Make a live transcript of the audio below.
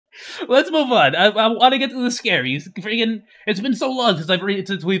Let's move on. I want to get to the scaries. Freaking, it's been so long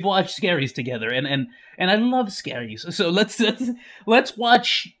since we've watched scaries together, and I love scaries. So let's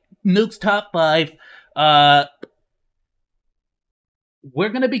watch Nuke's top 5. We're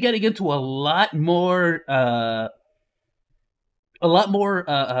gonna be getting into a lot more.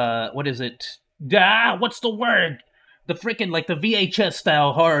 What is it? What's the word? The freaking, like, the VHS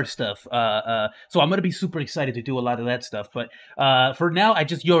style horror stuff. So I'm gonna be super excited to do a lot of that stuff. But for now,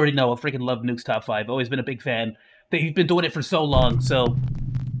 you already know I freaking love Nuke's top 5. Always been a big fan. He's been doing it for so long, so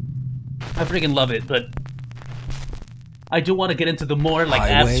I freaking love it. But I do want to get into the more like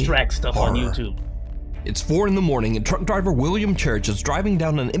abstract stuff on YouTube. It's 4 in the morning, and truck driver William Church is driving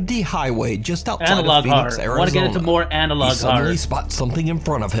down an empty highway just outside of Phoenix, Arizona. I want to get into more analog horror. He suddenly spots something in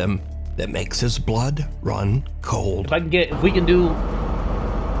front of him that makes his blood run cold. If we can do,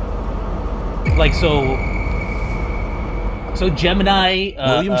 like, so Gemini.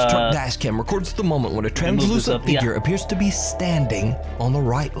 William's truck dash cam records the moment when a translucent figure appears to be standing on the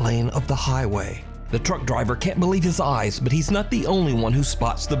right lane of the highway. The truck driver can't believe his eyes, but he's not the only one who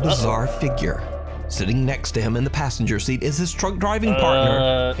spots the bizarre figure. Sitting next to him in the passenger seat is his truck driving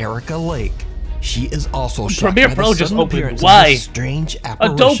partner, Erica Lake. She is also shocked by the sudden appearance of this strange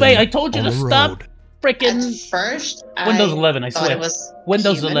apparition. Adobe, I told you to stop freaking. At first, Windows 11, I swear.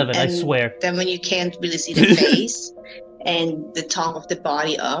 Windows 11, I swear. Then when you can't really see the face and the top of the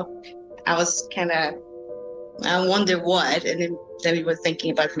body up, I was kind of, I wonder what, and then we were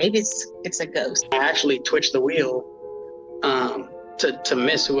thinking about maybe it's a ghost. I actually twitched the wheel to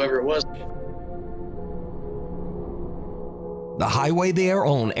miss whoever it was. The highway they are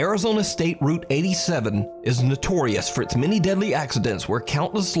on, Arizona State Route 87, is notorious for its many deadly accidents where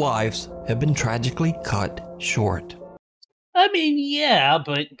countless lives have been tragically cut short. I mean, yeah,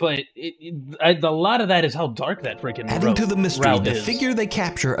 but a lot of that is how dark that freaking route is. Adding to the mystery, the figure they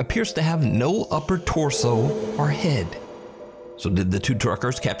capture appears to have no upper torso or head. So did the two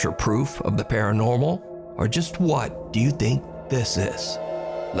truckers capture proof of the paranormal? Or just what do you think this is?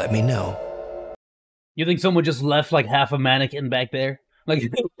 Let me know. You think someone just left like half a mannequin back there?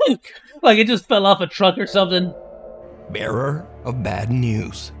 Like, like it just fell off a truck or something? Bearer of bad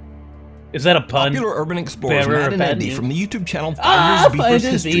news. Is that a pun? Popular urban explorers Matt and Andy from the YouTube channel Finders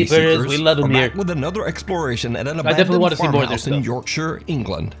History Seekers we love them are here. back with another exploration at an I definitely want abandoned to see more of this farmhouse in stuff. Yorkshire,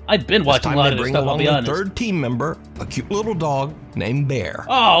 England. I've been watching a lot of this stuff, I'll be honest. This time they bring along a third team member, a cute little dog named Bear.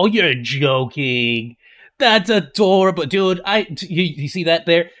 Oh, you're joking. That's adorable. Dude, you see that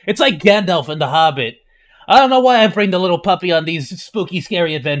there? It's like Gandalf in The Hobbit. I don't know why I bring the little puppy on these spooky,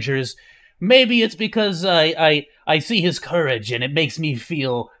 scary adventures. Maybe it's because I see his courage and it makes me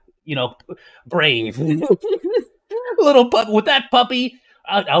feel, you know, brave. Little puppy, with that puppy,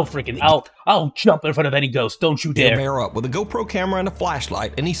 I'll jump in front of any ghost. Don't you dare. Bear up with a GoPro camera and a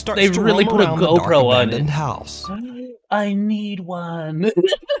flashlight, and he starts to really roam put a around GoPro the dark on abandoned it. house. I need one.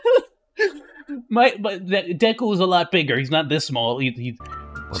 But Deku is a lot bigger. He's not this small.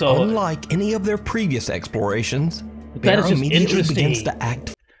 So unlike any of their previous explorations, Bear immediately begins to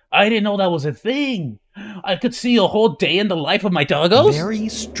act. I didn't know that was a thing. I could see a whole day in the life of my doggos? Very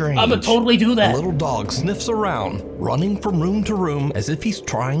strange. I would totally do that. The little dog sniffs around, running from room to room as if he's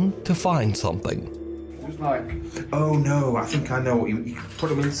trying to find something. It's like, oh no, I think I know what you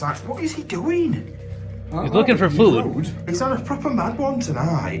put him inside. What is he doing? He's looking for food. He's on a proper mad one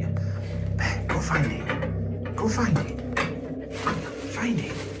tonight. Go find it. Go find it. Find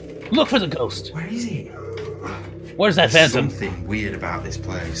it. Look for the ghost. Where is he? Where's that phantom? Something weird about this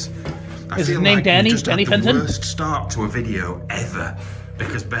place. Is his name Danny? Danny Fenton? The worst start to a video ever,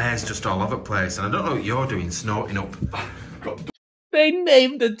 because Bear's just all over the place, and I don't know what you're doing, snorting up. They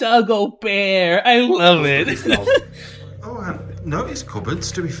named the doggo Bear. I love it. Oh, I noticed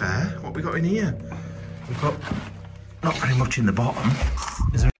cupboards. To be fair, what we got in here? We've got not very much in the bottom.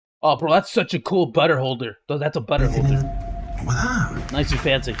 Is there? Oh, bro, that's such a cool butter holder. That's a butter holder. Wow. Nice and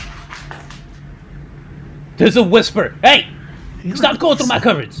fancy. There's a whisper. Hey, stop going through my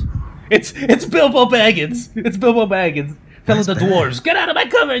cupboards. It's Bilbo Baggins. It's Bilbo Baggins telling the dwarves, get out of my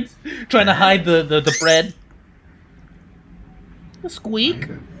cupboards. Trying to hide the bread. A squeak.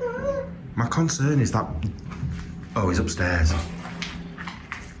 My concern is that. Oh, he's upstairs.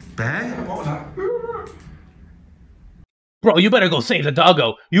 Bear? What was that? Bro, you better go save the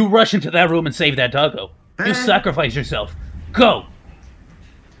doggo. You rush into that room and save that doggo. Bear? You sacrifice yourself. Go.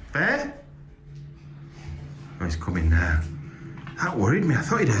 Bear? Oh, he's coming now. That worried me. I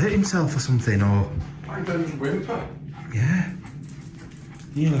thought he'd hurt himself or something, or... I don't whimper. Yeah.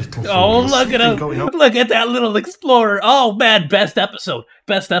 You little fool. Oh, look at him. Look at that little explorer. Oh, man, best episode.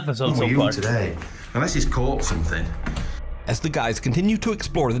 Best episode so far. Today. Unless he's caught something. As the guys continue to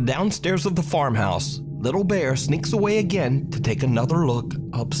explore the downstairs of the farmhouse, Little Bear sneaks away again to take another look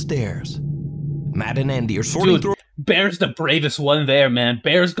upstairs. Matt and Andy are sorting through Bear's the bravest one there, man.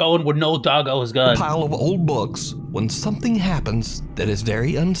 Bear's going where no doggo has gone. a pile of old books when something happens that is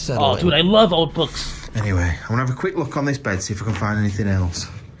very unsettling. Oh, dude, I love old books. Anyway, I want to have a quick look on this bed, see if I can find anything else.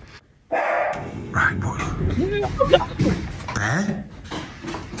 Right, what? Bear?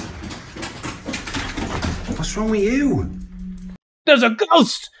 What's wrong with you? There's a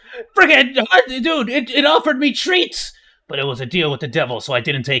ghost! Friggin', dude, it offered me treats! But it was a deal with the devil, so I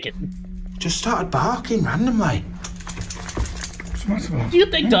didn't take it. Just started barking randomly. Do you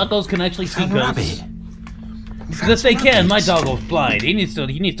think doggos can actually see Found a ghosts? rabbit. Because if they can, my doggo's blind. He needs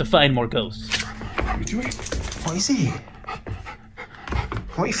to find more ghosts. What is it?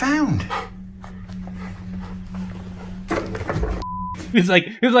 What you found? He's like,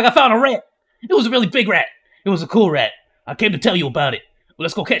 I found a rat. It was a really big rat. It was a cool rat. I came to tell you about it. Well,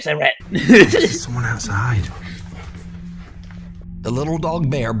 let's go catch that rat. There's someone outside. The little dog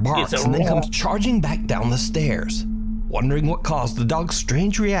Bear barks and then comes charging back down the stairs. Wondering what caused the dog's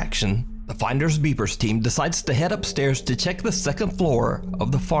strange reaction, the Finders Beepers team decides to head upstairs to check the second floor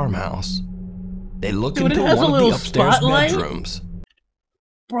of the farmhouse. They look into one of the upstairs bedrooms.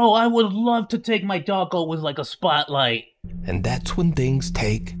 Bro, I would love to take my doggo with like a spotlight. And that's when things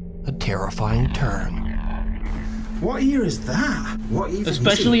take a terrifying turn. What ear is that? What even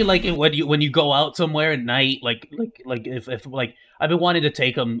Especially is it? like when you go out somewhere at night, like if like I've been wanting to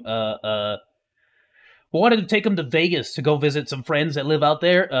take him to Vegas to go visit some friends that live out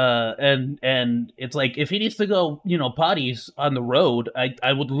there, and it's like if he needs to go, potties on the road,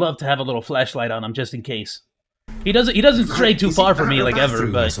 I would love to have a little flashlight on him just in case. He doesn't stray too far from me like ever,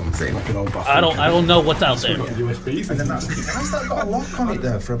 but I don't know what's out there. And then how's that got a lock on it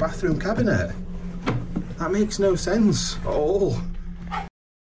there for a bathroom cabinet? That makes no sense at all.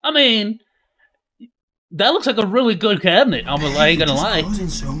 I mean, that looks like a really good cabinet. I ain't gonna lie.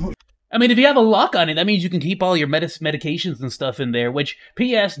 I mean, if you have a lock on it, that means you can keep all your medications and stuff in there, which,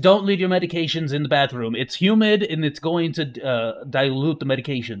 P.S., don't leave your medications in the bathroom. It's humid, and it's going to dilute the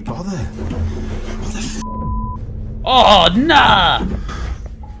medication. Bother. What the f***? Oh, nah!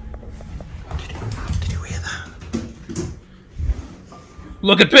 Did you hear that?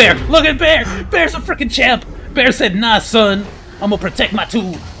 Look at Bear! Look at Bear! Bear's a freaking champ! Bear said, nah, son. I'm gonna protect my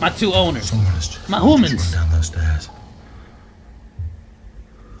two owners. My humans. Down those stairs.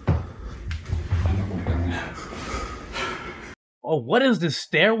 Oh, what is this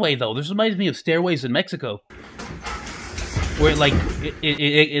stairway though? This reminds me of stairways in Mexico, where like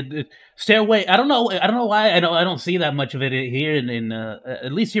stairway. I don't know why I don't see that much of it here in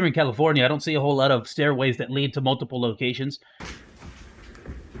at least here in California. I don't see a whole lot of stairways that lead to multiple locations.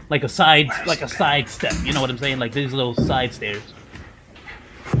 Like a side step. You know what I'm saying? Like these little side stairs.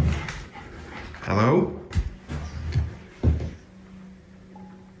 Hello?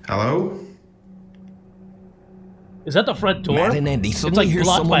 Hello? Is that the front door? Matt and Andy suddenly hear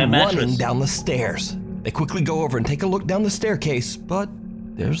blocked by a someone mattress. running down the stairs. They quickly go over and take a look down the staircase, but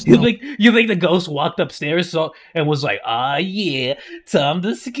there's no... You think the ghost walked upstairs and was like, ah yeah, time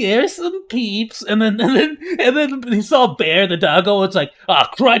to scare some peeps, and then he saw Bear the doggo. It's like, ah,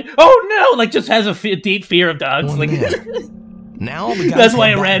 cried, oh no, like just has a deep fear of dogs. Like now the guys that's why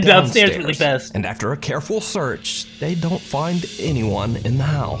head it ran back downstairs really fast. And after a careful search, they don't find anyone in the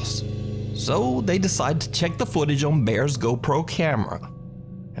house. So they decide to check the footage on Bear's GoPro camera.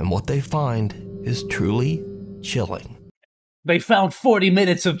 And what they find is truly chilling. They found 40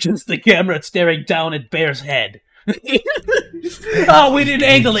 minutes of just the camera staring down at Bear's head. Oh, we didn't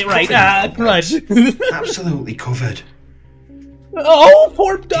angle it right. Ah, crunch. Absolutely covered. Oh,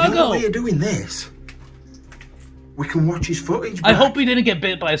 poor doggo. You know why you're doing this? We can watch his footage back. I hope he didn't get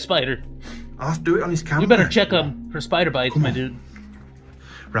bit by a spider. I'll have to do it on his camera. You better check him for spider bites, my dude.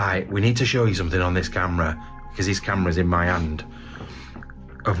 Right, we need to show you something on this camera, because his camera's in my hand,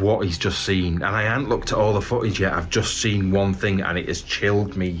 of what he's just seen. And I haven't looked at all the footage yet. I've just seen one thing, and it has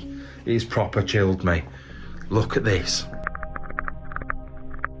chilled me. It has proper chilled me. Look at this.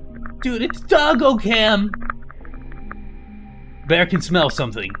 Dude, it's doggo cam. Bear can smell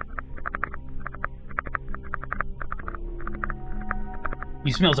something.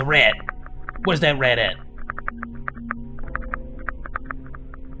 He smells a rat. Where's that rat at?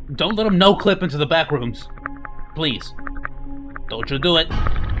 Don't let him no-clip into the back rooms. Please. Don't you do it.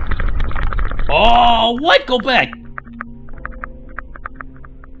 Oh, what? Go back.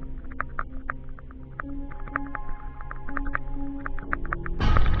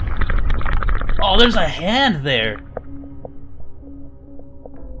 Oh, there's a hand there.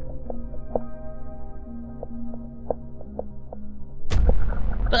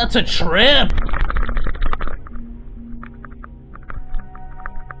 That's a trip.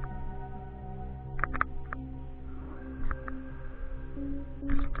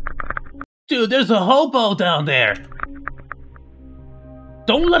 Dude, there's a hobo down there.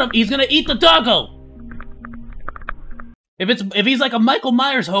 Don't let him. He's gonna eat the doggo. If he's like a Michael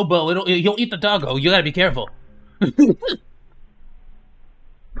Myers hobo, he'll eat the doggo. You gotta be careful. Right,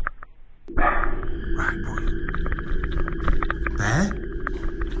 boy. Bear?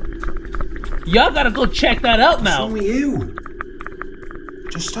 Y'all gotta go check that out now. What's wrong with you?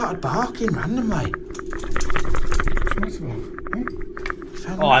 Just started barking randomly.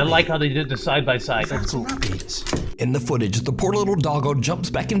 Oh, I like how they did the side by side. That's cool. In the footage, the poor little doggo jumps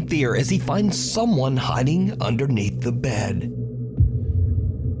back in fear as he finds someone hiding underneath the bed.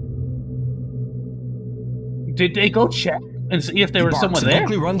 Did they go check and see if there was someone there? He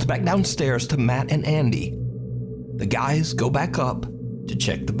quickly runs back downstairs to Matt and Andy. The guys go back up to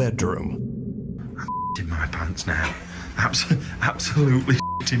check the bedroom. I'm in my pants now. Absolutely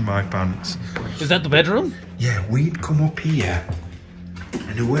in my pants. Is that the bedroom? Yeah, we'd come up here,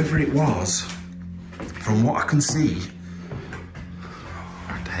 and whoever it was, from what I can see,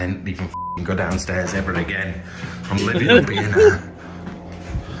 I can't even go downstairs ever again. I'm living in Vienna.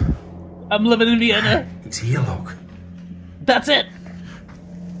 I'm living in Vienna. It's here, look. That's it.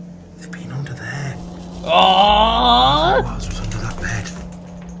 They've been under there. Oh! What else was under that bed?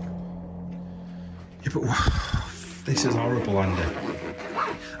 Yeah, but what? This is horrible, Andy.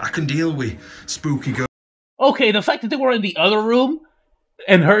 I can deal with spooky ghosts. Okay, the fact that they were in the other room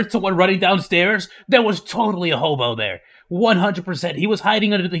and heard someone running downstairs, there was totally a hobo there. 100%. He was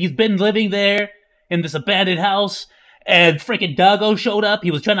hiding under he's been living there in this abandoned house, and freaking doggo showed up.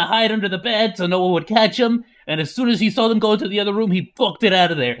 He was trying to hide under the bed so no one would catch him, and as soon as he saw them go into the other room, he booked it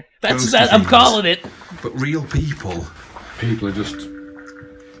out of there. That's that. I'm calling it. But real people. People are just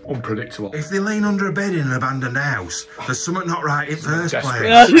unpredictable. If they're laying under a bed in an abandoned house, there's something not right in first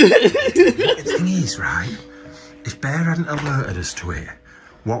place. The thing is, right, if Bear hadn't alerted us to it,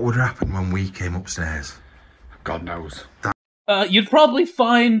 what would happen when we came upstairs? God knows. You'd probably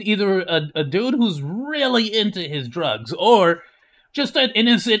find either a dude who's really into his drugs, or just an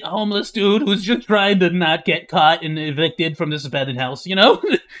innocent homeless dude who's just trying to not get caught and evicted from this abandoned house, you know?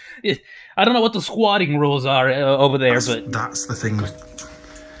 I don't know what the squatting rules are over there, but... That's the thing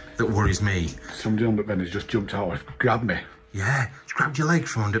that worries me. Somebody on the bed has just jumped out and grabbed me. Yeah, it's grabbed your leg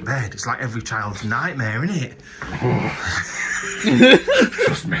from under bed. It's like every child's nightmare, isn't it?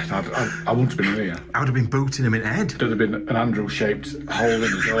 Trust me, I wouldn't have been in here. I would have been booting him in the head. There'd have been an Andrew-shaped hole in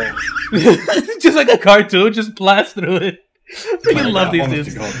the door. Just like a cartoon, just blast through it. Freaking love these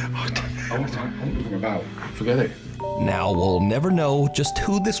dudes. I won't talk about. Forget it. Now we'll never know just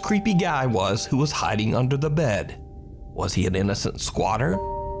who this creepy guy was who was hiding under the bed. Was he an innocent squatter,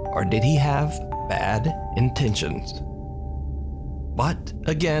 or did he have bad intentions? But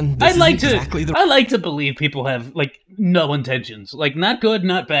again, this I like to believe people have like no intentions, like not good,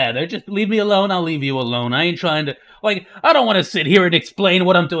 not bad. They're just leave me alone. I'll leave you alone. I ain't trying to like. I don't want to sit here and explain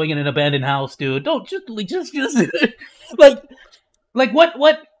what I'm doing in an abandoned house, dude. Don't just like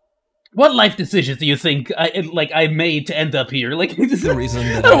what life decisions do you think I made to end up here? Like the reason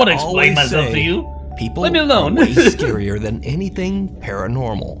that I don't want to explain myself to you. People Leave me alone. are way scarier than anything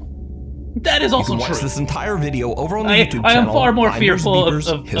paranormal. That is also you can watch true. this entire video over on the YouTube channel. I am far more fearful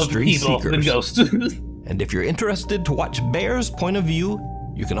of History people Seekers. than ghosts. And if you're interested to watch Bear's point of view,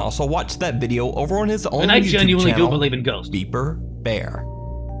 you can also watch that video over on his own and I YouTube genuinely channel, do believe in ghosts. Beeper Bear.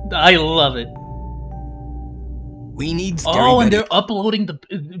 I love it. We need scary and video. they're uploading the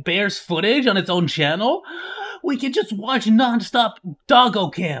Bear's footage on its own channel? We can just watch non-stop doggo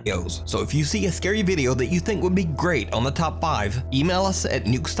cam. So if you see a scary video that you think would be great on the top 5, email us at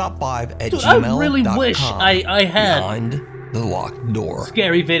nukestop5@gmail.com. I really wish I had Behind the locked door.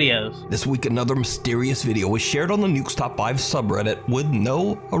 scary videos. This week, another mysterious video was shared on the Nukes Top 5 subreddit with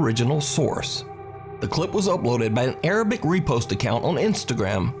no original source. The clip was uploaded by an Arabic repost account on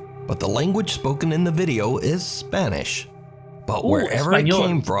Instagram, but the language spoken in the video is Spanish. But wherever it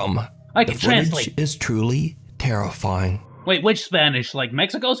came from, I the can footage translate. is truly terrifying. Wait, which Spanish? Like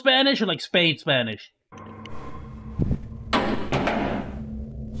Mexico Spanish or like Spain Spanish?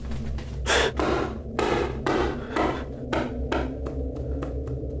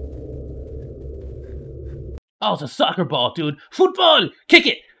 Oh, it's a soccer ball, dude. Football! Kick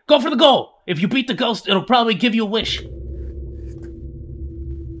it! Go for the goal! If you beat the ghost, it'll probably give you a wish.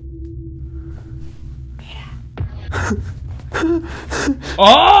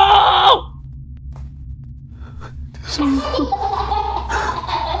 Oh!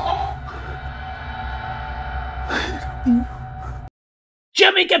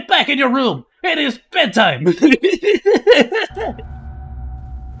 Jimmy, get back in your room! It is bedtime!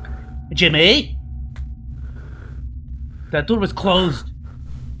 Jimmy? That door was closed.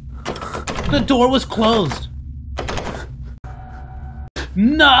 The door was closed.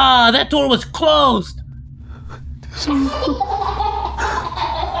 Nah, that door was closed!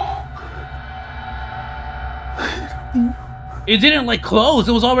 It didn't, like, close.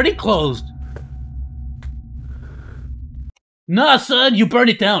 It was already closed. Nah, son, you burn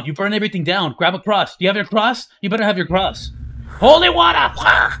it down. You burn everything down. Grab a cross. Do you have your cross? You better have your cross. Holy water!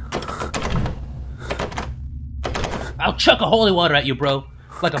 I'll chuck a holy water at you, bro.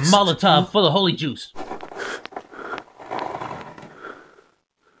 Like a Molotov full of holy juice.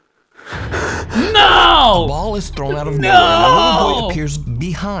 No! The ball is thrown out of nowhere and a little boy appears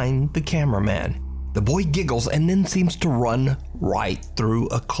behind the cameraman. The boy giggles and then seems to run right through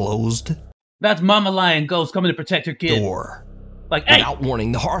a closed That's Mama Lion Ghost coming to protect her kid. door. Like, hey! Without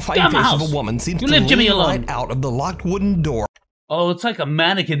warning, the horrifying Get out face my of house. a woman seems You to leave Jimmy lean alone. right out of the locked wooden door, Oh, it's like a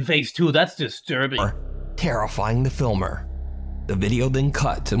mannequin face, too. That's disturbing. terrifying the filmer. The video then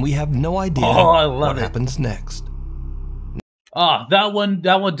cuts, and we have no idea I love what it. happens next. Ah, that one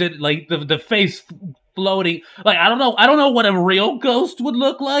did, like, the face floating. Like, I don't know what a real ghost would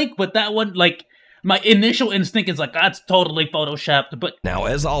look like, but that one, like, my initial instinct is like, that's totally photoshopped, but... Now,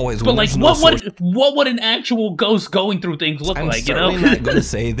 as always, But, when like, there's no what would an actual ghost going through things look I'm like, you know? certainly not going to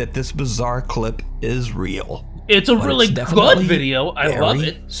say that this bizarre clip is real. It's a but really it's good definitely video. I love very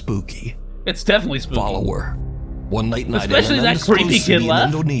it. Spooky. It's definitely spooky. Follower. One late night Especially in an that creepy undisclosed kid city in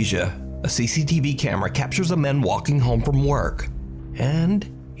laugh. Indonesia, a CCTV camera captures a man walking home from work, and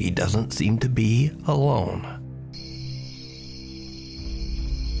he doesn't seem to be alone.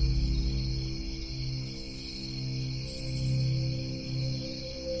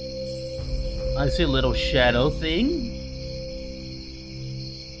 I see a little shadow thing.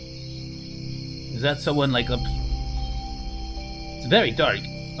 Is that someone like up? It's very dark.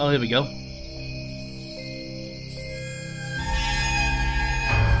 Oh, here we go.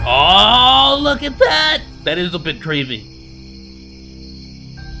 Oh, look at that! That is a bit creepy.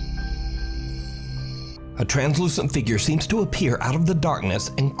 A translucent figure seems to appear out of the darkness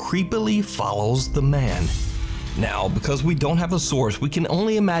and creepily follows the man. Now, because we don't have a source, we can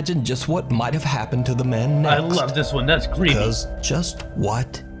only imagine just what might have happened to the man next. I love this one. That's creepy. Because just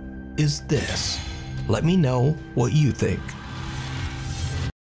what is this? Let me know what you think.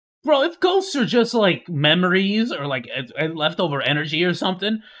 Bro, if ghosts are just like memories or like leftover energy or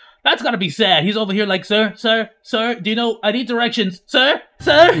something, that's gotta be sad. He's over here like, sir, do you know, I need directions. Sir?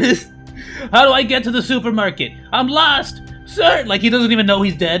 How do I get to the supermarket? I'm lost, sir. Like, he doesn't even know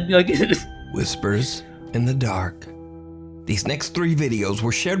he's dead. Like, Whispers in the dark. These next 3 videos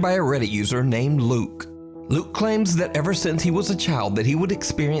were shared by a Reddit user named Luke. Luke claims that ever since he was a child that he would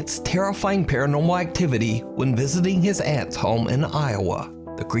experience terrifying paranormal activity when visiting his aunt's home in Iowa.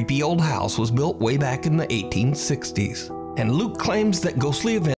 The creepy old house was built way back in the 1860s. And Luke claims that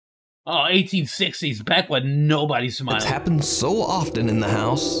ghostly events oh, 1860s, back when nobody smiled. happened so often in the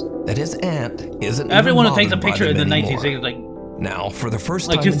house that his aunt isn't Everyone even who takes a bothered by picture in them the anymore. 1960s, like, Now, for the first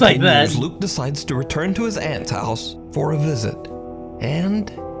Like, time just in like 10 that. years, Luke decides to return to his aunt's house for a visit.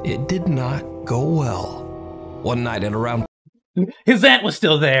 And it did not go well. One night at around his aunt was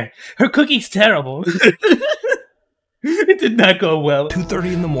still there. Her cookie's terrible. It did not go well.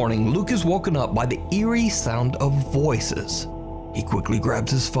 2:30 in the morning, Luke is woken up by the eerie sound of voices. He quickly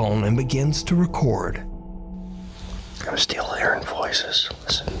grabs his phone and begins to record. I'm still hearing voices.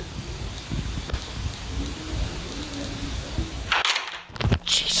 Listen.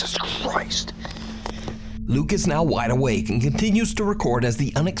 Jesus Christ. Luke is now wide awake and continues to record as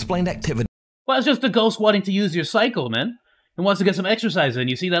the unexplained activity Well, it's just a ghost wanting to use your cycle, man. He wants to get some exercise in.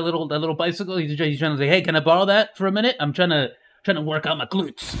 You see that little bicycle? He's trying to say, "Hey, can I borrow that for a minute? I'm trying to work out my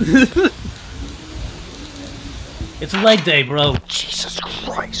glutes." It's leg day, bro. Jesus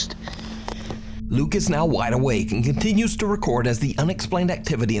Christ. Luke is now wide awake and continues to record as the unexplained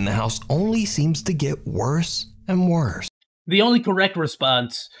activity in the house only seems to get worse and worse. The only correct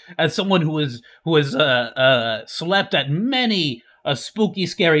response, as someone who has slept at many spooky,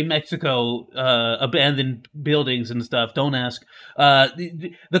 scary Mexico abandoned buildings and stuff, don't ask.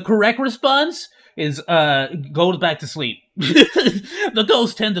 The correct response is go back to sleep. The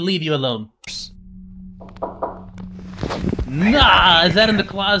ghosts tend to leave you alone. Nah, is that in the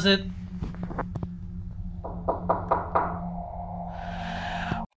closet?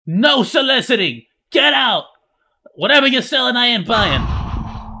 No soliciting! Get out! Whatever you're selling, I ain't buying.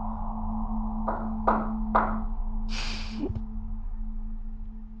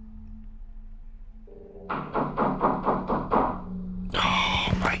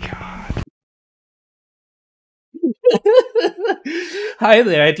 Hi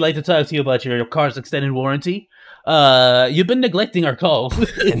there, I'd like to talk to you about your car's extended warranty. You've been neglecting our calls.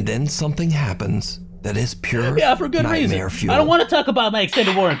 And then something happens that is pure yeah, for good reason. nightmare fuel. I don't want to talk about my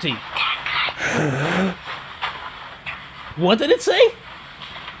extended warranty. What did it say?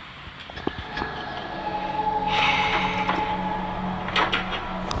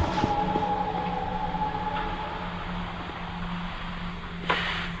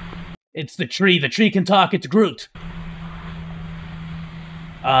 It's the tree. The tree can talk. It's Groot.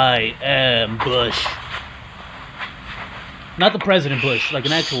 I am Bush. Not the President Bush, like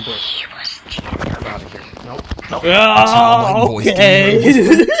an actual Bush. I'm out of here. Nope. Oh, okay.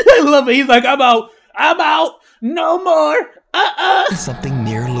 I love it. He's like, I'm out. I'm out. No more. Something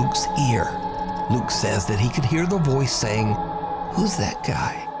near Luke's ear. Luke says that he could hear the voice saying, "Who's that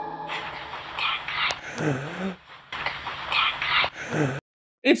guy?"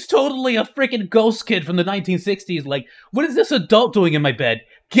 It's totally a freaking ghost kid from the 1960s. Like, what is this adult doing in my bed?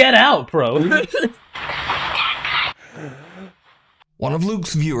 Get out, bro. One of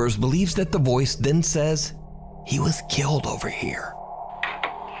Luke's viewers believes that the voice then says, "He was killed over here."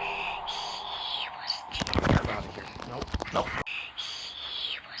 I'm out of here. Nope. Nope.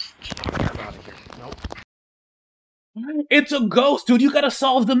 I'm out of here. Nope. It's a ghost, dude. You gotta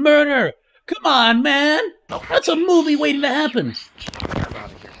solve the murder. Come on, man. That's a movie waiting to happen.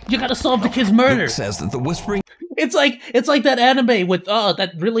 You gotta solve the kid's murder. Luke says that the whispering... It's like that anime with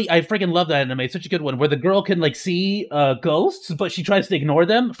that really, I freaking love that anime. It's such a good one where the girl can like see ghosts, but she tries to ignore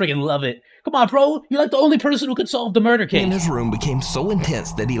them. Freaking love it. Come on, bro. You're like the only person who could solve the murder case. In his room became so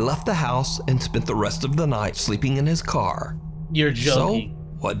intense that he left the house and spent the rest of the night sleeping in his car. You're joking.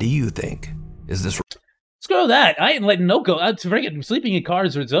 So, what do you think? Is this... Screw that. I ain't letting no go. Freaking sleeping in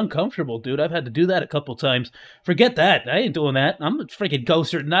cars is uncomfortable, dude. I've had to do that a couple times. Forget that. I ain't doing that. I'm a freaking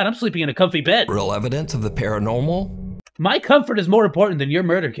ghost or not. I'm sleeping in a comfy bed. real evidence of the paranormal? My comfort is more important than your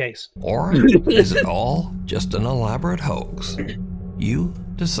murder case. Or is it all just an elaborate hoax? You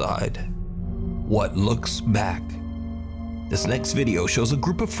decide. What looks back? This next video shows a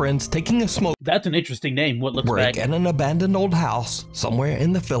group of friends taking a smoke That's an interesting name, What Looks break Back. at an abandoned old house somewhere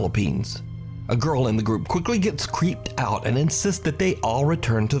in the Philippines. A girl in the group quickly gets creeped out and insists that they all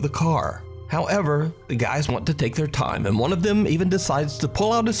return to the car. However, the guys want to take their time, and one of them even decides to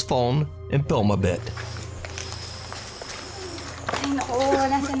pull out his phone and film a bit. Ay, nako,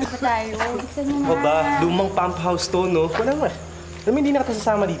 nasaan na ba tayo? Gusto niyo na. Ba, lumang pump house to, no? Wala nga. Alam mo, hindi na kita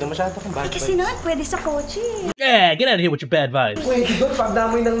sasama dito. Masyado kang bad Kasi naman, pwede sa kotse. Yeah, get out of here with your bad vibes. Pwede doon,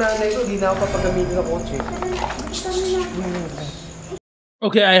 pagdamoy ng nanay ko, di na ako papagamitin ng kotse.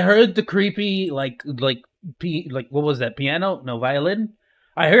 Okay, I heard the creepy, like what was that, piano? No, violin?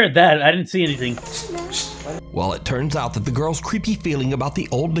 I heard that, I didn't see anything. Well, it turns out that the girl's creepy feeling about the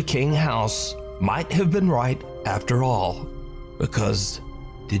old decaying house might have been right after all. Because,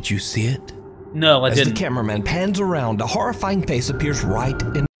 did you see it? No, I As didn't. the cameraman pans around, a horrifying face appears right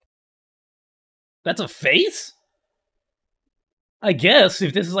in... That's a face? I guess,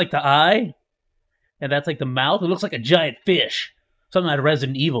 if this is like the eye, and that's like the mouth, it looks like a giant fish. Something out of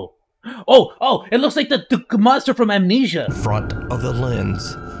Resident Evil. Oh, it looks like the monster from Amnesia. front of the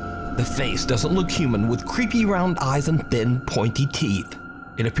lens. The face doesn't look human, with creepy round eyes and thin, pointy teeth.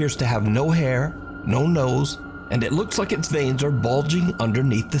 It appears to have no hair, no nose, and it looks like its veins are bulging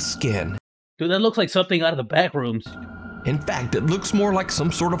underneath the skin. Dude, that looks like something out of the back rooms. In fact, it looks more like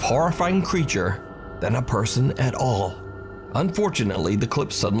some sort of horrifying creature than a person at all. Unfortunately, the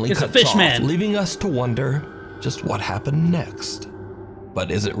clip suddenly It's a cuts fish off, man. leaving us to wonder just what happened next. But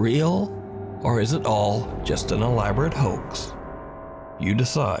is it real, or is it all just an elaborate hoax? You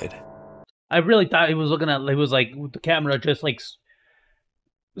decide. I really thought he was looking at, it was like the camera just like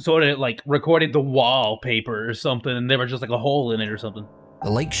sort of like recorded the wallpaper or something, and there was just like a hole in it or something.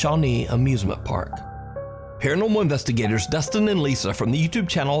 The Lake Shawnee Amusement Park. Paranormal investigators Dustin and Lisa from the YouTube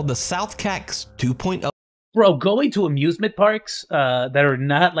channel The South Cax 2.0. Bro, going to amusement parks that are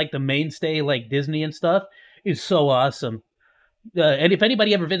not like the mainstay like Disney and stuff is so awesome. And if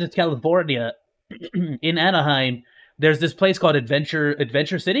anybody ever visits California, in Anaheim, there's this place called Adventure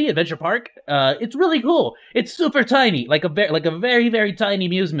Park. It's really cool. It's super tiny, like a very, very tiny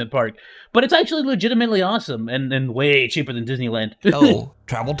amusement park. But it's actually legitimately awesome and way cheaper than Disneyland.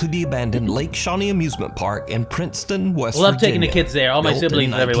 Travel to the abandoned Lake Shawnee Amusement Park in Princeton, West Love Virginia. taking the kids there. All my Built in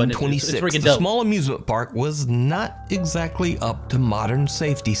siblings and everyone. It's 1926, freaking the dope. small amusement park was not exactly up to modern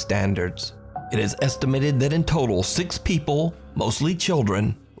safety standards. It is estimated that in total, 6 people, mostly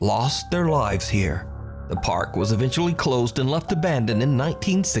children, lost their lives here. The park was eventually closed and left abandoned in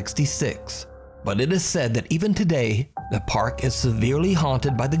 1966. But it is said that even today, the park is severely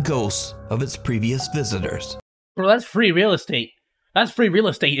haunted by the ghosts of its previous visitors. Bro, that's free real estate. That's free real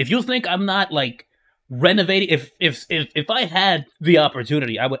estate. If you think I'm not like renovating, if I had the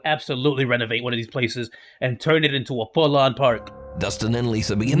opportunity, I would absolutely renovate one of these places and turn it into a full-on park. Dustin and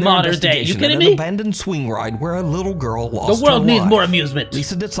Lisa begin their Modern day. You investigation kidding at me? an abandoned swing ride where a little girl lost The world her needs life. more amusement.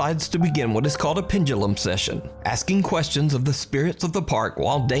 Lisa decides to begin what is called a pendulum session, asking questions of the spirits of the park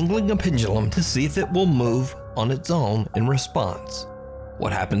while dangling a pendulum to see if it will move on its own in response.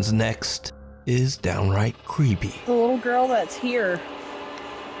 What happens next is downright creepy. The little girl that's here,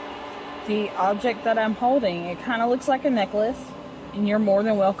 the object that I'm holding, it kind of looks like a necklace, and you're more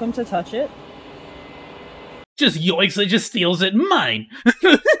than welcome to touch it. Just yoinks it, just steals it. Mine.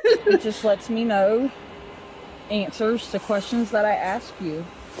 It just lets me know answers to questions that I ask you.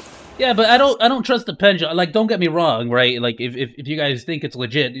 Yeah, but I don't trust the pendulum. Like, don't get me wrong, right? Like, if you guys think it's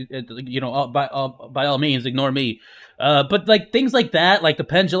legit, you know, by all means, ignore me. But like things like that, like the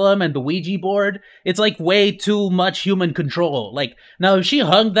pendulum and the Ouija board, it's like way too much human control. Like, now if she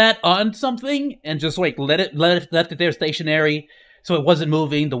hung that on something and just like left it there stationary, so it wasn't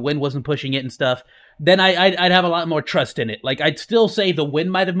moving, the wind wasn't pushing it and stuff, then I'd have a lot more trust in it. Like, I'd still say the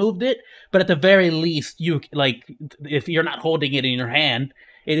wind might have moved it, but at the very least, you like, if you're not holding it in your hand,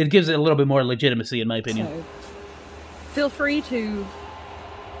 it gives it a little bit more legitimacy, in my opinion. So, feel free to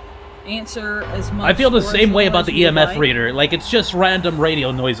answer as much. I feel the or same as way little about as the you would EMF like. reader. Like, it's just random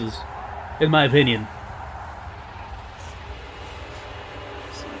radio noises, in my opinion.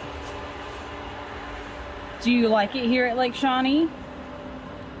 Do you like it here at Lake Shawnee?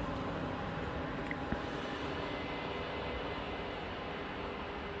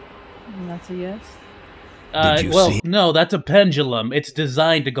 And that's a yes. Well, no, that's a pendulum. It's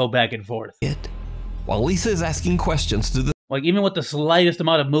designed to go back and forth. While Lisa is asking questions to the Like, even with the slightest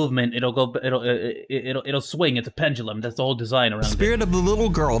amount of movement, it'll swing. It's a pendulum. That's the whole design around it. spirit of the little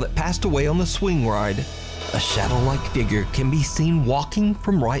girl that passed away on the swing ride, a shadow-like figure can be seen walking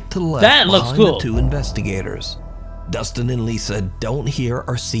from right to left That looks behind cool. the two investigators. Dustin and Lisa don't hear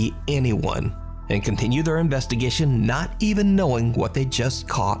or see anyone and continue their investigation, not even knowing what they just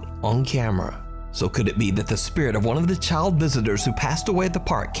caught on camera. So could it be that the spirit of one of the child visitors who passed away at the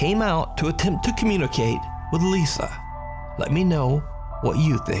park came out to attempt to communicate with Lisa? Let me know what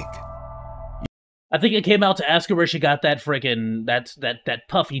you think. I think it came out to ask her where she got that freaking that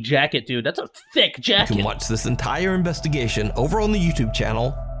puffy jacket, dude. That's a thick You jacket. can watch this entire investigation over on the YouTube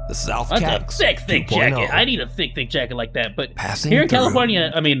channel, The South That's Cax a thick 2.0. jacket. I need a thick jacket like that. But Passing here in through.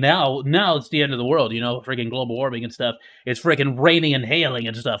 California, I mean, now it's the end of the world, you know, freaking global warming and stuff. It's freaking raining and hailing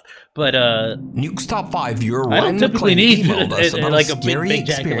and stuff. But Nuke's Top 5 viewer I don't Ryan typically McLean need emailed us about like a a big scary jacket like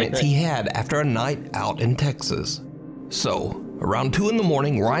experience that. he had after a night out in Texas. So, around 2 in the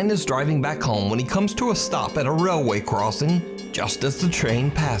morning, Ryan is driving back home when he comes to a stop at a railway crossing just as the train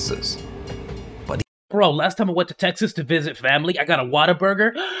passes. Bro, last time I went to Texas to visit family, I got a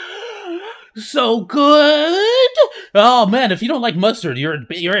Whataburger. So good! Oh man, if you don't like mustard,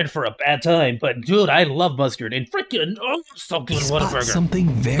 you're in for a bad time. But dude, I love mustard and freaking so good He spots Whataburger. something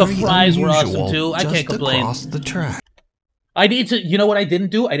very The fries were unusual awesome too. I just can't complain. across the track. I need to. You know what I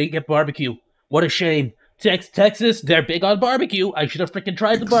didn't do? I didn't get barbecue. What a shame. Texas, they're big on barbecue. I should have freaking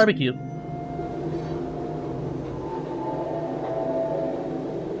tried the barbecue. Yo,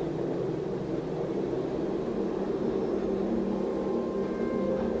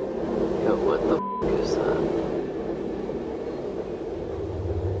 what the f is that?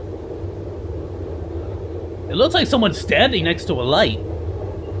 It looks like someone's standing next to a light.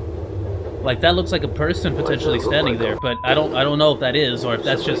 Like that looks like a person potentially standing there, but I don't know if that is or if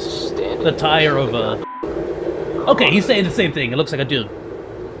that's just the tire of a. Okay, he's saying the same thing. It looks like a dude. Am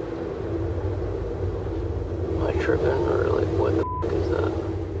I tripping or like what the f is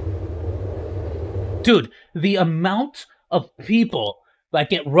that? Dude, the amount of people that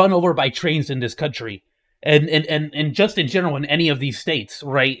get run over by trains in this country, and just in general in any of these states,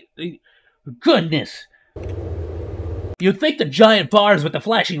 right? Goodness. You'd think the giant bars with the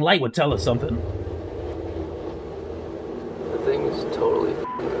flashing light would tell us something. The thing is totally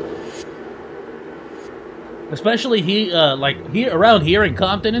Especially around here in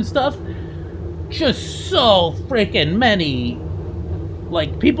Compton and stuff. Just so freaking many.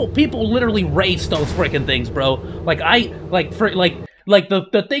 Like people literally race those freaking things, bro. Like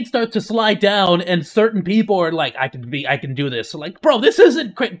the thing starts to slide down, and certain people are like, I can do this. So like, bro, this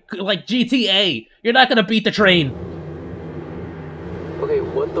isn't like GTA. You're not gonna beat the train. Okay,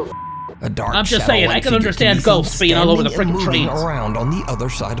 what the f? A dark I'm just saying, I shadow-like can figure understand be seen ghosts being all over the standing and freaking moving trains. around on the other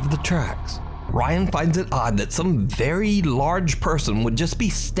side of the tracks. Ryan finds it odd that some very large person would just be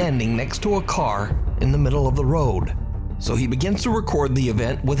standing next to a car in the middle of the road. So he begins to record the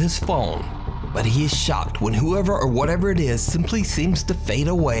event with his phone. But he is shocked when whoever or whatever it is simply seems to fade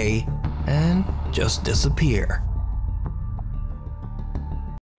away and just disappear.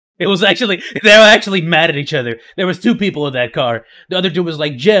 They were actually mad at each other. There was two people in that car. The other dude was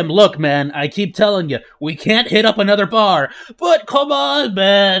like, Jim, look, man, I keep telling you, we can't hit up another bar. But come on,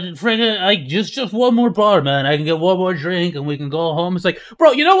 man, friggin', just one more bar, man. I can get one more drink and we can go home. It's like,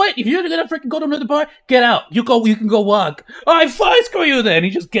 bro, you know what? If you're gonna freaking go to another bar, get out. You can go walk. All right, fine, screw you then.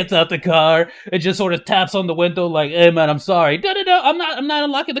 He just gets out the car and just sort of taps on the window like, hey, man, I'm sorry. No, I'm not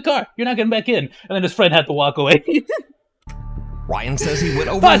unlocking the car. You're not getting back in. And then his friend had to walk away. Ryan says he went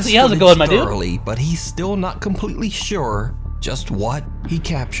over his footage thoroughly, but he's still not completely sure just what he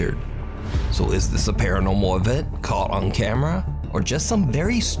captured. So is this a paranormal event caught on camera, or just some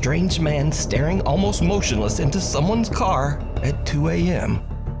very strange man staring almost motionless into someone's car at 2 a.m.?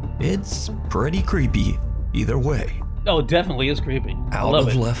 It's pretty creepy either way. Oh, it definitely is creepy. Out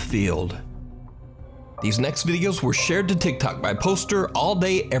of left field. These next videos were shared to TikTok by poster All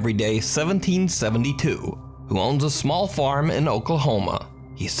Day Everyday 1772. Who owns a small farm in Oklahoma.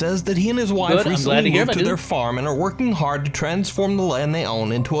 He says that he and his wife recently moved to their farm and are working hard to transform the land they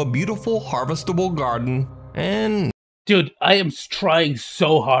own into a beautiful harvestable garden and... Dude, I am trying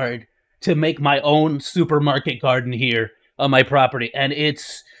so hard to make my own supermarket garden here on my property, and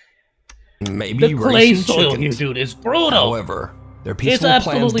it's... Maybe the clay soil here, dude, is brutal. However, their peaceful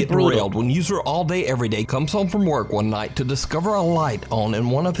plans get derailed when user All Day Everyday comes home from work one night to discover a light on in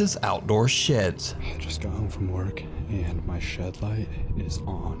one of his outdoor sheds. I just got home from work and my shed light is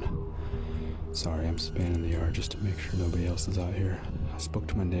on. Sorry, I'm spanning the yard just to make sure nobody else is out here. I spoke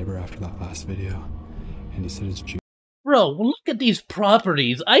to my neighbor after that last video and he said it's June. Bro, look at these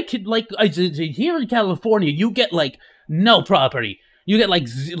properties. I could, here in California, you get, no property. You get,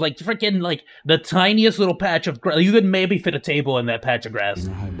 freaking, the tiniest little patch of grass. You could maybe fit a table in that patch of grass.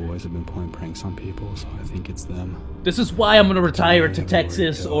 Junior high boys have been playing pranks on people, so I think it's them. This is why I'm gonna retire to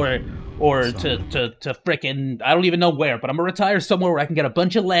Texas or to frickin', I don't even know where, but I'm gonna retire somewhere where I can get a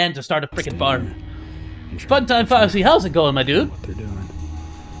bunch of land to start a frickin' farm. Fun time, Foxy. How's it going, my dude? What they're doing.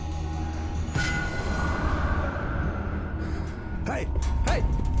 Hey!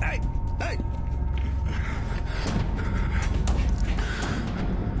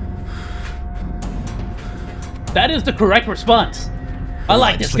 That is the correct response. I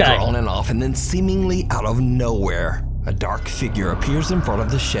like this guy. On and off, and then seemingly out of nowhere, a dark figure appears in front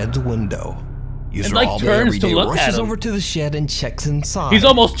of the shed's window. User All Day Everyday rushes over to the shed and checks inside. He's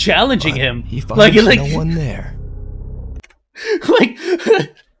almost challenging him. He finds no one there.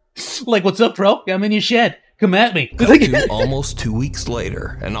 What's up, bro? I'm in your shed. Come at me. Almost 2 weeks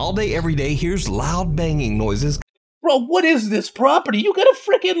later, and All Day Everyday hears loud banging noises. Bro, what is this property? You got a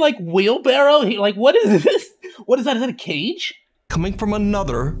freaking wheelbarrow? What is this? What is that? Is that a cage? Coming from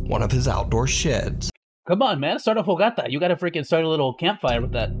another one of his outdoor sheds. Come on, man. Start a fogata. You gotta freaking start a little campfire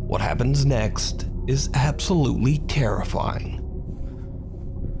with that. What happens next is absolutely terrifying.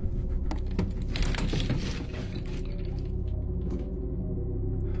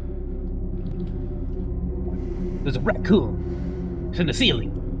 There's a raccoon. It's in the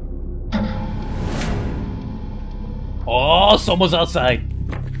ceiling. Oh, someone's outside.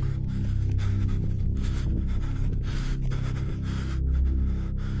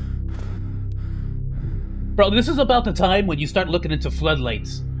 Bro, this is about the time when you start looking into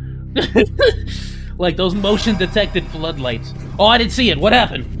floodlights. Like those motion detected floodlights. Oh, I didn't see it. What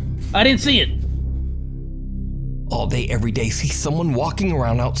happened? I didn't see it. All Day Everyday sees someone walking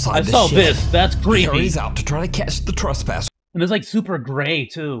around outside the shed. I saw this. That's creepy. He hurries out to try to catch the trespasser. And it's super gray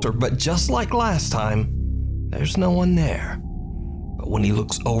too. But just like last time, there's no one there. But when he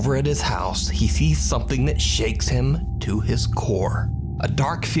looks over at his house, he sees something that shakes him to his core. A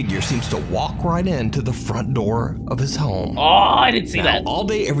dark figure seems to walk right into the front door of his home. Oh, I didn't see that. All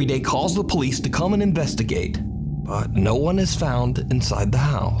Day Everyday calls the police to come and investigate, but no one is found inside the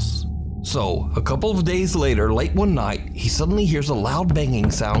house. So, a couple of days later, late one night, he suddenly hears a loud banging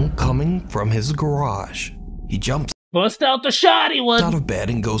sound coming from his garage. He jumps Bust out the shoddy one! Out of bed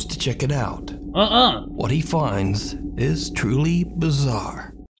and goes to check it out. What he finds is truly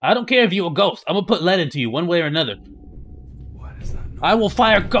bizarre. I don't care if you're a ghost. I'm gonna put lead into you one way or another. What is that noise? I will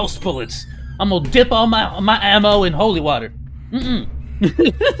fire ghost bullets. I'm gonna dip all my ammo in holy water.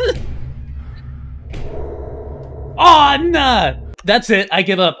 Oh, nah! That's it. I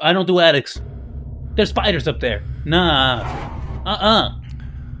give up. I don't do attics. There's spiders up there. Nah.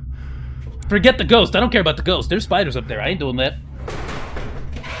 Forget the ghost. I don't care about the ghost. There's spiders up there. I ain't doing that.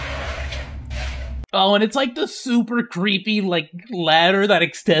 Oh, and it's like the super creepy, ladder that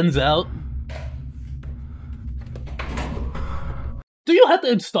extends out. Do you have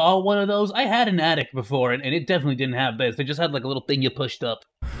to install one of those? I had an attic before, and it definitely didn't have this. It just had like a little thing you pushed up.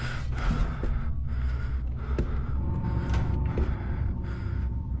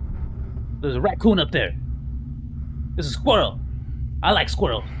 There's a raccoon up there. There's a squirrel. I like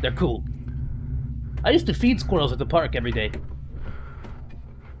squirrels. They're cool. I used to feed squirrels at the park every day.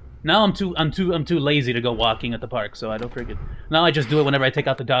 Now I'm too lazy to go walking at the park, so I don't freaking. Now I just do it whenever I take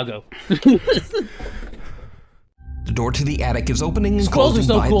out the doggo. The door to the attic is opening and Squirrels closing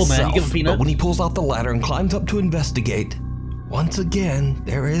are so by cool, itself, man. You give them peanuts? but when he pulls out the ladder and climbs up to investigate, once again,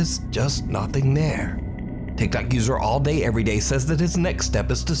 there is just nothing there. TikTok user all day, every day says that his next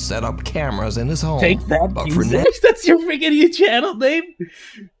step is to set up cameras in his home. Take that, but for now, that's your freaking channel name?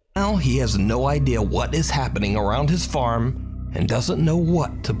 now he has no idea what is happening around his farm and doesn't know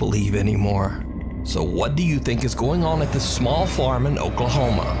what to believe anymore. So what do you think is going on at this small farm in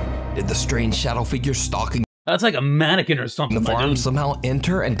Oklahoma? Did the strange shadow figure stalking That's like a mannequin or something. the farm somehow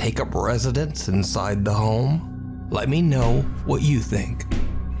enter and take up residence inside the home? Let me know what you think.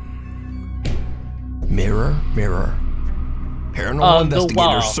 Mirror, mirror. Paranormal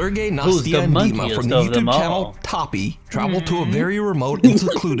investigator Sergey, Nastia, and Dima from the YouTube channel Toppy traveled to a very remote and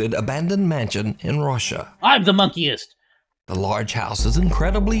secluded abandoned mansion in Russia. I'm the monkeyest. The large house is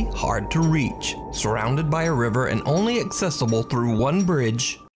incredibly hard to reach, surrounded by a river and only accessible through one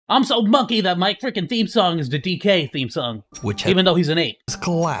bridge. I'm so monkey that my freaking theme song is the DK theme song, which even though he's an ape. Has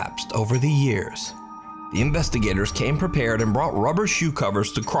collapsed over the years. The investigators came prepared and brought rubber shoe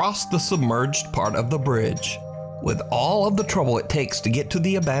covers to cross the submerged part of the bridge. With all of the trouble it takes to get to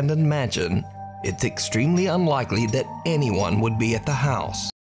the abandoned mansion, it's extremely unlikely that anyone would be at the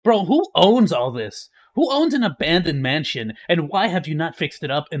house. Bro, who owns all this? Who owns an abandoned mansion, and why have you not fixed it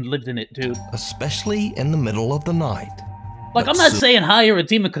up and lived in it, dude? Especially in the middle of the night. Like, I'm not saying hire a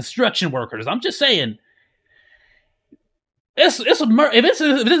team of construction workers. I'm just saying, if this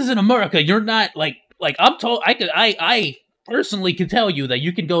is in America, you're not like I'm told. I personally can tell you that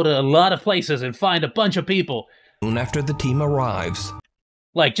you can go to a lot of places and find a bunch of people. Soon after the team arrives,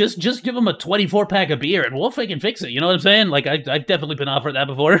 like just give them a 24-pack of beer and we'll freaking fix it. You know what I'm saying? Like I've definitely been offered that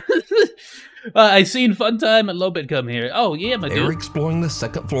before. I seen Fun Time and Lobit come here. Oh yeah, my dude. They're exploring the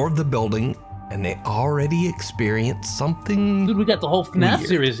second floor of the building, and they already experienced something. Dude, we got the whole FNAF weird.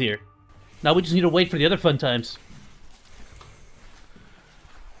 series here. Now we just need to wait for the other Fun Times.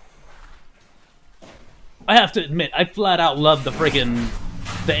 I have to admit, I flat out love the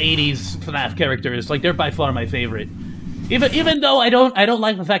 80s FNAF characters. Like, they're by far my favorite. Even though I don't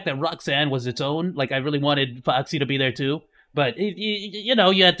like the fact that Roxanne was its own. Like, I really wanted Foxy to be there too. But you know,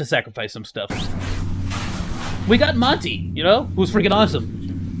 you had to sacrifice some stuff. We got Monty, you know, who's freaking awesome.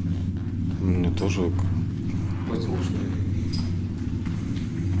 Мне тоже послушно.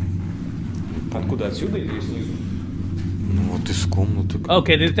 Откуда, отсюда или снизу? Ну вот из комнаты.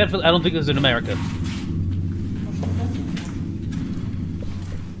 Okay, there's definitely. I don't think this is in America.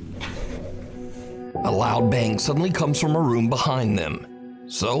 A loud bang suddenly comes from a room behind them.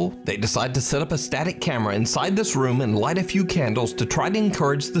 So, they decide to set up a static camera inside this room and light a few candles to try to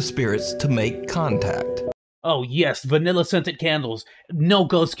encourage the spirits to make contact. Oh yes, vanilla scented candles. No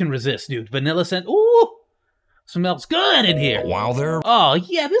ghost can resist, dude. Vanilla scent. Ooh! Smells good in here. While they're... Oh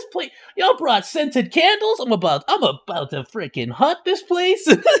yeah, this place... Y'all brought scented candles? I'm about to freaking hunt this place.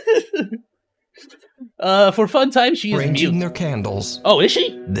 For Fun Time, she is arranging mute. Their candles. Oh, is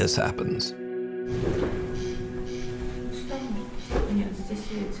she? This happens.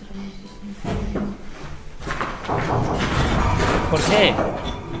 Okay.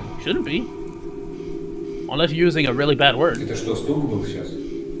 Shouldn't be. Unless you're using a really bad word. Это что, Stoke был сейчас?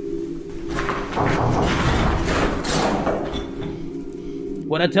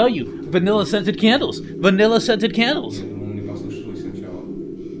 What'd I tell you? Vanilla scented candles. Vanilla scented candles.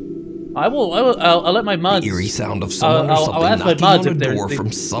 I'll let my mods. The eerie sound of someone or something knocking on a door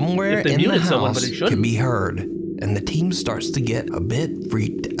from somewhere in the house can be heard, and the team starts to get a bit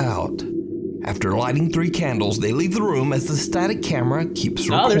freaked out. After lighting 3 candles, they leave the room as the static camera keeps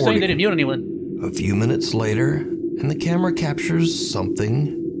recording. No, they're saying they didn't mute anyone. A few minutes later, and the camera captures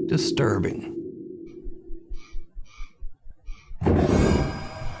something disturbing.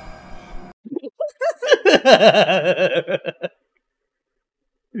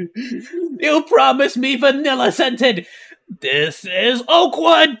 You promised me vanilla scented. This is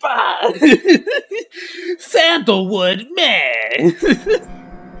Oakwood. Sandalwood, man.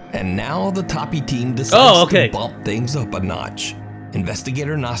 And now the Toppy team decides to bump things up a notch.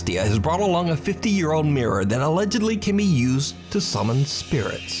 Investigator Nastia has brought along a 50-year-old mirror that allegedly can be used to summon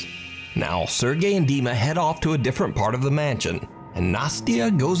spirits. Now, Sergey and Dima head off to a different part of the mansion, and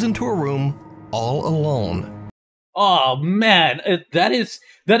Nastia goes into a room all alone. Oh man, I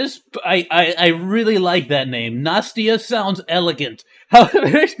really like that name. Nastia sounds elegant.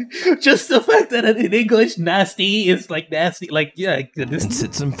 However, just the fact that in English nasty is like nasty, like yeah. And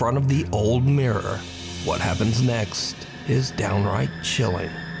sits in front of the old mirror. What happens next is downright chilling.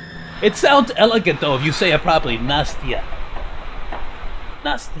 It sounds elegant though if you say it properly. Nastia.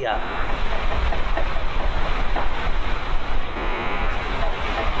 Nastia.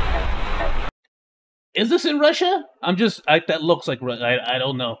 Is this in Russia? That looks like I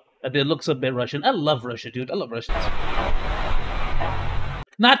don't know. It looks a bit Russian. I love Russia, dude. I love Russians.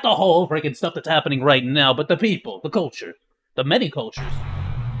 Not the whole freaking stuff that's happening right now, but the people, the culture, the many cultures.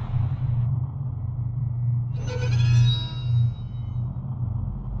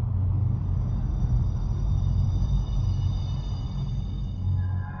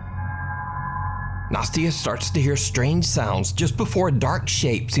 Nastia starts to hear strange sounds just before a dark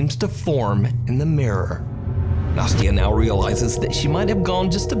shape seems to form in the mirror. Nastia now realizes that she might have gone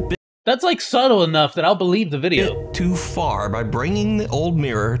just a bit That's like subtle enough that I'll believe the video. Too far by bringing the old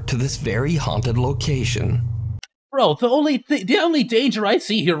mirror to this very haunted location. Bro, the only danger I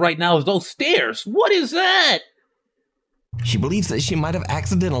see here right now is those stairs. What is that? She believes that she might have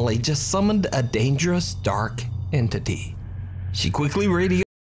accidentally just summoned a dangerous dark entity. She quickly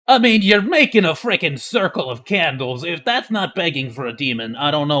I mean, you're making a frickin' circle of candles. If that's not begging for a demon, I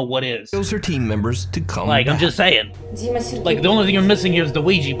don't know what is. Her team members to come Like, back. I'm just saying. Like, the only thing you're missing here is the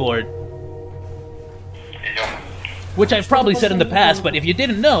Ouija board. Which I've probably said in the past, but if you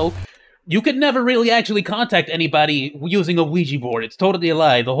didn't know, you could never really actually contact anybody using a Ouija board. It's totally a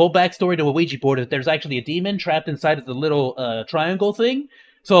lie. The whole backstory to a Ouija board is there's actually a demon trapped inside of the little triangle thing.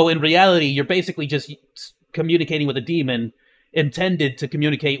 So in reality, you're basically just communicating with a demon intended to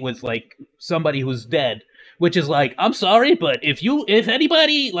communicate with, like, somebody who's dead. Which is like, I'm sorry, but if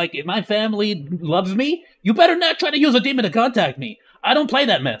anybody, like, if my family loves me, you better not try to use a demon to contact me. I don't play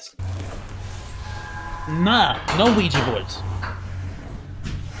that mess. Nah, no Ouija boards.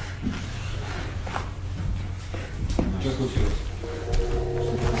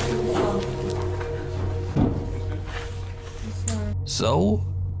 So,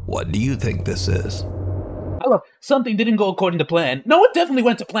 what do you think this is? Something didn't go according to plan. No, it definitely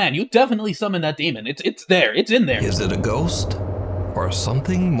went to plan. You definitely summoned that demon. It's there. It's in there. Is it a ghost? Or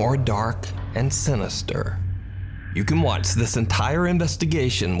something more dark and sinister? You can watch this entire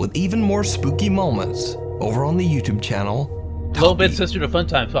investigation with even more spooky moments over on the YouTube channel. Little bit sister to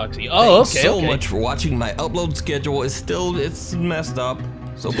Funtime Foxy. Oh, Thanks so much for watching. My upload schedule is it's messed up.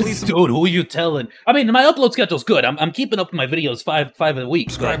 So please, dude, who are you telling? I mean, my upload schedule's good. I'm keeping up with my videos five a week.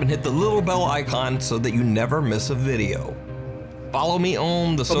 Subscribe and hit the little bell icon so that you never miss a video. Follow me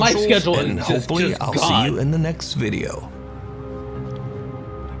on the socials, my schedule and is hopefully just I'll gone. see you in the next video.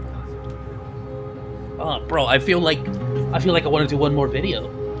 Bro, I feel like I want to do one more video.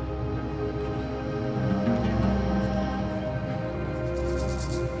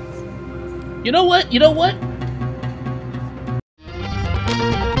 You know what?